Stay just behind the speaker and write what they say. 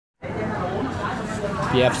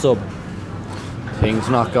The F sub. Things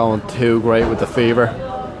not going too great with the fever.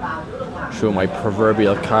 Threw my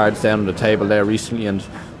proverbial cards down on the table there recently and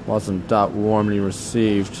wasn't that warmly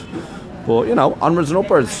received. But you know, onwards and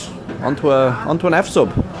upwards. Onto an F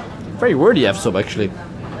sub. Very wordy F sub actually.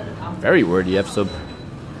 Very wordy F sub.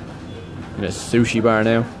 In a sushi bar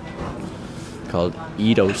now called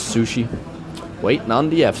Edo Sushi. Waiting on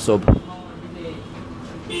the F sub.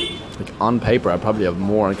 Like on paper, I probably have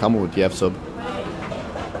more in common with the F sub.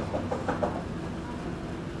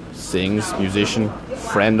 Sings, musician,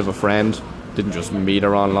 friend of a friend. Didn't just meet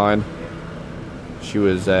her online. She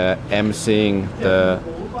was emceeing the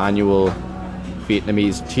annual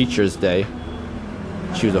Vietnamese Teachers' Day.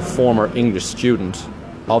 She was a former English student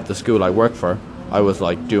of the school I work for. I was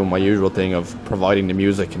like doing my usual thing of providing the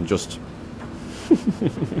music and just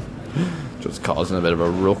causing a bit of a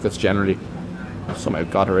ruckus generally. Somehow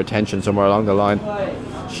got her attention somewhere along the line.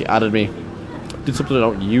 She added me. Did something I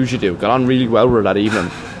don't usually do. Got on really well with her that evening.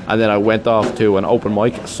 And then I went off to an open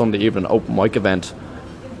mic, Sunday evening open mic event.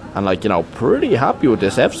 And like, you know, pretty happy with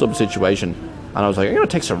this F-sub situation. And I was like, I'm going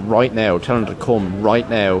to text her right now, tell her to come right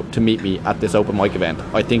now to meet me at this open mic event.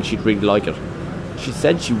 I think she'd really like it. She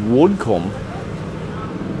said she would come.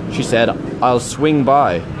 She said, I'll swing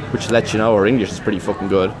by, which lets you know her English is pretty fucking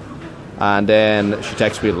good. And then she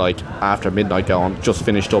texted me like after midnight going, just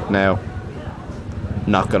finished up now.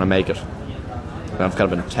 Not going to make it. And I've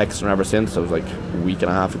kind of been texting her ever since. It was like a week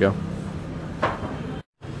and a half ago.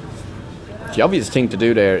 The obvious thing to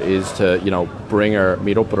do there is to, you know,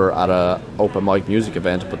 meet up with her at a open mic music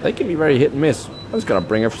event, but they can be very hit and miss. I was going to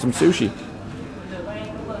bring her for some sushi.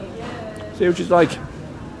 See what she's like.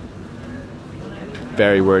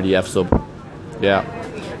 Very wordy F-sub. Yeah.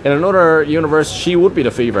 In another universe, she would be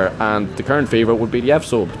the fever, and the current fever would be the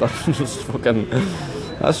F-sub. That's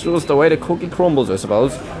just the way the cookie crumbles, I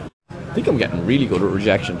suppose. I think I'm getting really good at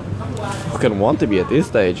rejection. I fucking want to be at this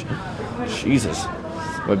stage. Jesus.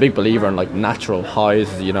 I'm a big believer in like natural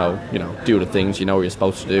highs, you know, do the things you know you're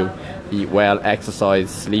supposed to do. Eat well,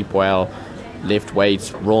 exercise, sleep well, lift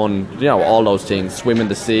weights, run, you know, all those things. Swim in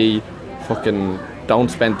the sea, fucking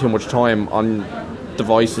don't spend too much time on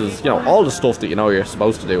devices, you know, all the stuff that you know you're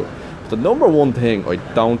supposed to do. The number one thing I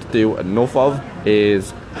don't do enough of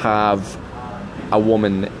is have a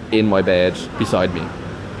woman in my bed beside me.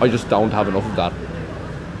 I just don't have enough of that.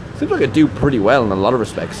 Seems like I do pretty well in a lot of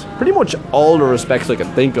respects. Pretty much all the respects I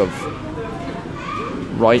can think of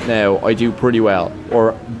right now, I do pretty well,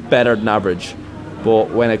 or better than average.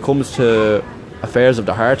 But when it comes to affairs of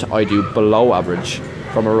the heart, I do below average.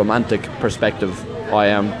 From a romantic perspective, I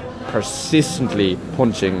am persistently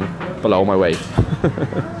punching below my weight.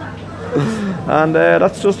 And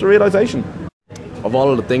that's just a realisation. Of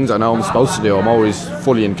all of the things I know I'm supposed to do, I'm always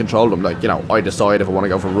fully in control of them. Like, you know, I decide if I want to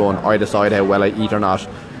go for a run, I decide how well I eat or not,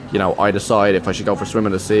 you know, I decide if I should go for a swim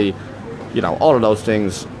in the sea, you know, all of those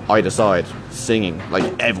things I decide. Singing, like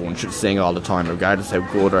everyone should sing all the time, regardless how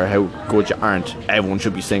good or how good you aren't. Everyone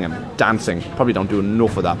should be singing. Dancing, probably don't do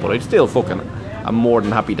enough of that, but I'd still I'm more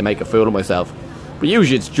than happy to make a fool of myself. But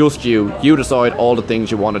usually it's just you decide all the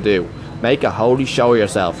things you want to do. Make a holy show of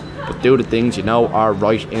yourself, but do the things you know are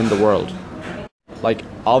right in the world. Like,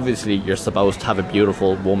 obviously you're supposed to have a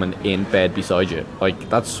beautiful woman in bed beside you.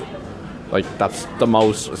 That's one of the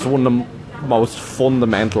most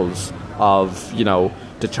fundamentals of, you know,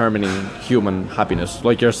 determining human happiness.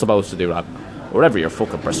 Like, you're supposed to do that. Whatever your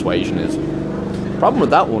fucking persuasion is. The problem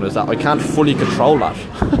with that one is that I can't fully control that.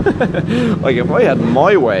 Like, if I had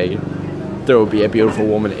my way, there would be a beautiful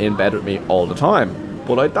woman in bed with me all the time.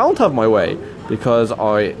 But I don't have my way because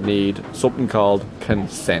I need something called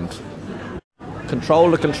consent. Control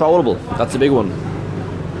the controllable. That's a big one.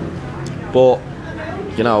 But,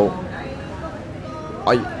 you know,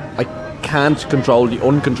 I can't control the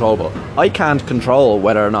uncontrollable. I can't control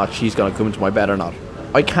whether or not she's going to come into my bed or not.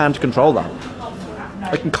 I can't control that.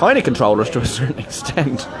 I can kind of control her to a certain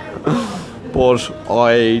extent. But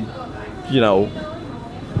I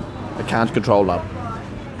can't control that.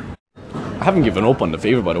 I haven't given up on the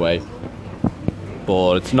fever, by the way.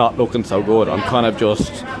 But it's not looking so good. I'm kind of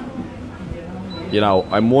just, you know,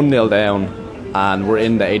 I'm 1-0 down and we're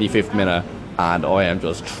in the 85th minute and I am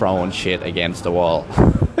just throwing shit against the wall.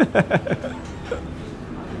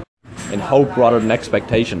 In hope rather than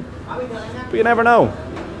expectation. But you never know.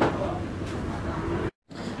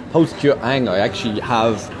 Post Kyoang, I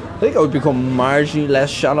think I would become marginally less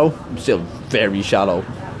shallow. I'm still very shallow.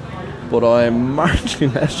 But I'm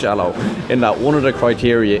marginally less shallow in that one of the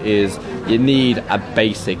criteria is you need a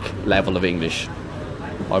basic level of English.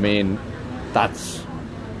 I mean, that's,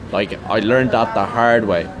 like, I learned that the hard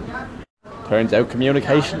way. Turns out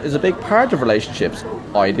communication is a big part of relationships.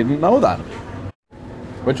 I didn't know that.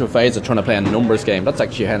 Went through a phase of trying to play a numbers game. That's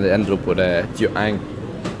actually how it ended up with Duang.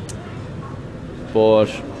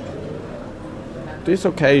 But this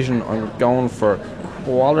occasion I'm going for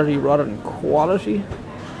quality rather than quality.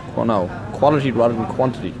 Well, no, quality rather than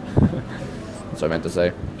quantity. That's what I meant to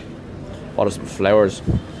say. Order some flowers.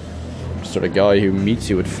 Sort of guy who meets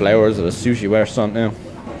you with flowers at a sushi restaurant now.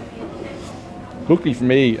 Luckily for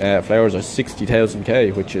me, flowers are 60,000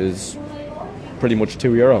 K, which is pretty much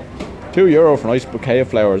 €2. €2 for a nice bouquet of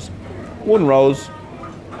flowers. One rose,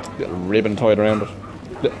 little ribbon tied around it,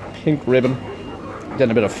 little pink ribbon,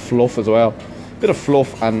 then a bit of fluff as well. Bit of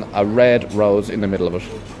fluff and a red rose in the middle of it.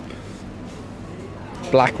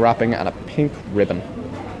 Black wrapping and a pink ribbon.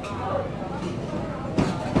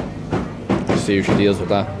 Let's see who she deals with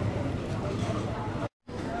that.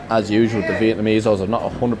 As usual, the Vietnamese are not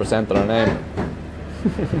 100% on her name.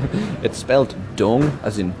 It's spelled Dung,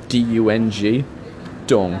 as in D-U-N-G.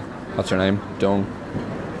 Dung. That's her name, Dung.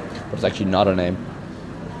 But it's actually not her name.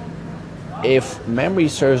 If memory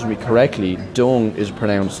serves me correctly, Dung is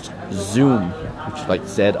pronounced Zoom, which is like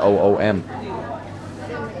Z-O-O-M.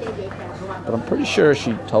 But I'm pretty sure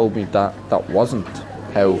she told me that that wasn't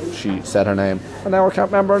how she said her name. And now I can't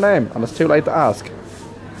remember her name, and it's too late to ask.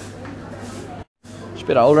 She's a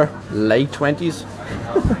bit older, late 20s.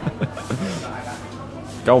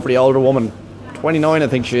 Going for the older woman. 29, I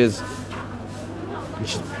think she is. And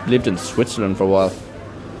she's lived in Switzerland for a while.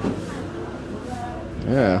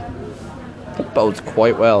 Yeah. That bodes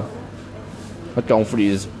quite well. Not going for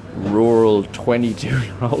these rural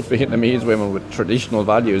 22-year-old Vietnamese women with traditional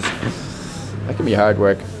values. That can be hard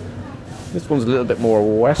work. This one's a little bit more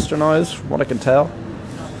westernized, from what I can tell.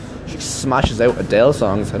 She smashes out Adele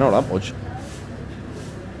songs, I know that much.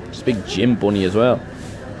 She's a big gym bunny as well.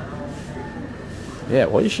 Yeah,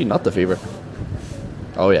 why is she not the fever?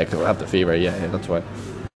 Oh yeah, because I have the fever, yeah, that's why.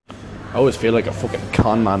 I always feel like a fucking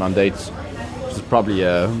con man on dates. Which is probably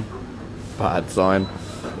a bad sign,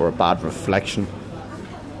 or a bad reflection.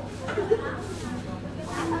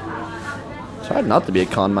 It's hard not to be a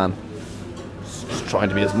con man. Just trying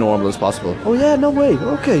to be as normal as possible. Oh yeah, no way,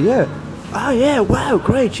 okay, yeah. Ah yeah, wow,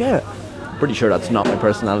 great, yeah. I'm pretty sure that's not my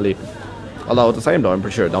personality. Although at the same time, I'm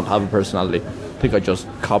pretty sure I don't have a personality. I think I just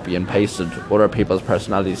copy and pasted other people's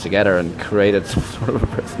personalities together and created some sort of a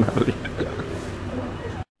personality.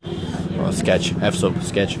 Oh, sketch. F-sub,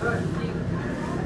 sketch.